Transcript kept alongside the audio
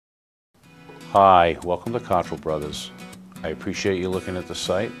Hi, welcome to Cottrell Bros. I appreciate you looking at the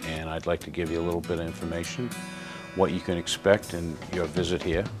site, and I'd like to give you a little bit of information, what you can expect in your visit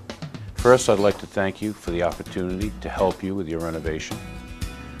here. First, I'd like to thank you for the opportunity to help you with your renovation.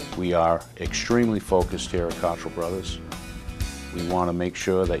 We are extremely focused here at Cottrell Bros. We want to make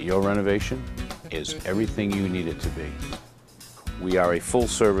sure that your renovation is everything you need it to be. We are a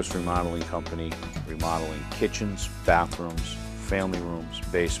full-service remodeling company, remodeling kitchens, bathrooms, family rooms,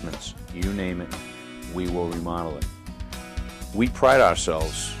 basements, you name it, we will remodel it. We pride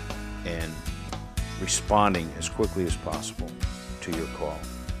ourselves in responding as quickly as possible to your call.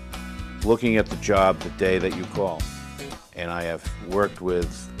 Looking at the job the day that you call. And I have worked with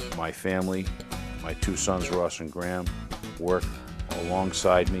my family, my two sons, Ross and Graham, work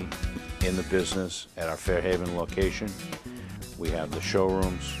alongside me in the business at our Fairhaven location. We have the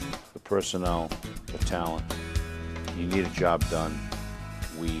showrooms, the personnel, the talent. You need a job done,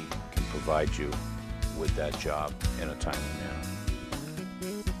 we can provide you with that job in a timely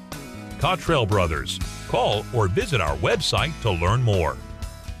manner. Cottrell Brothers. Call or visit our website to learn more.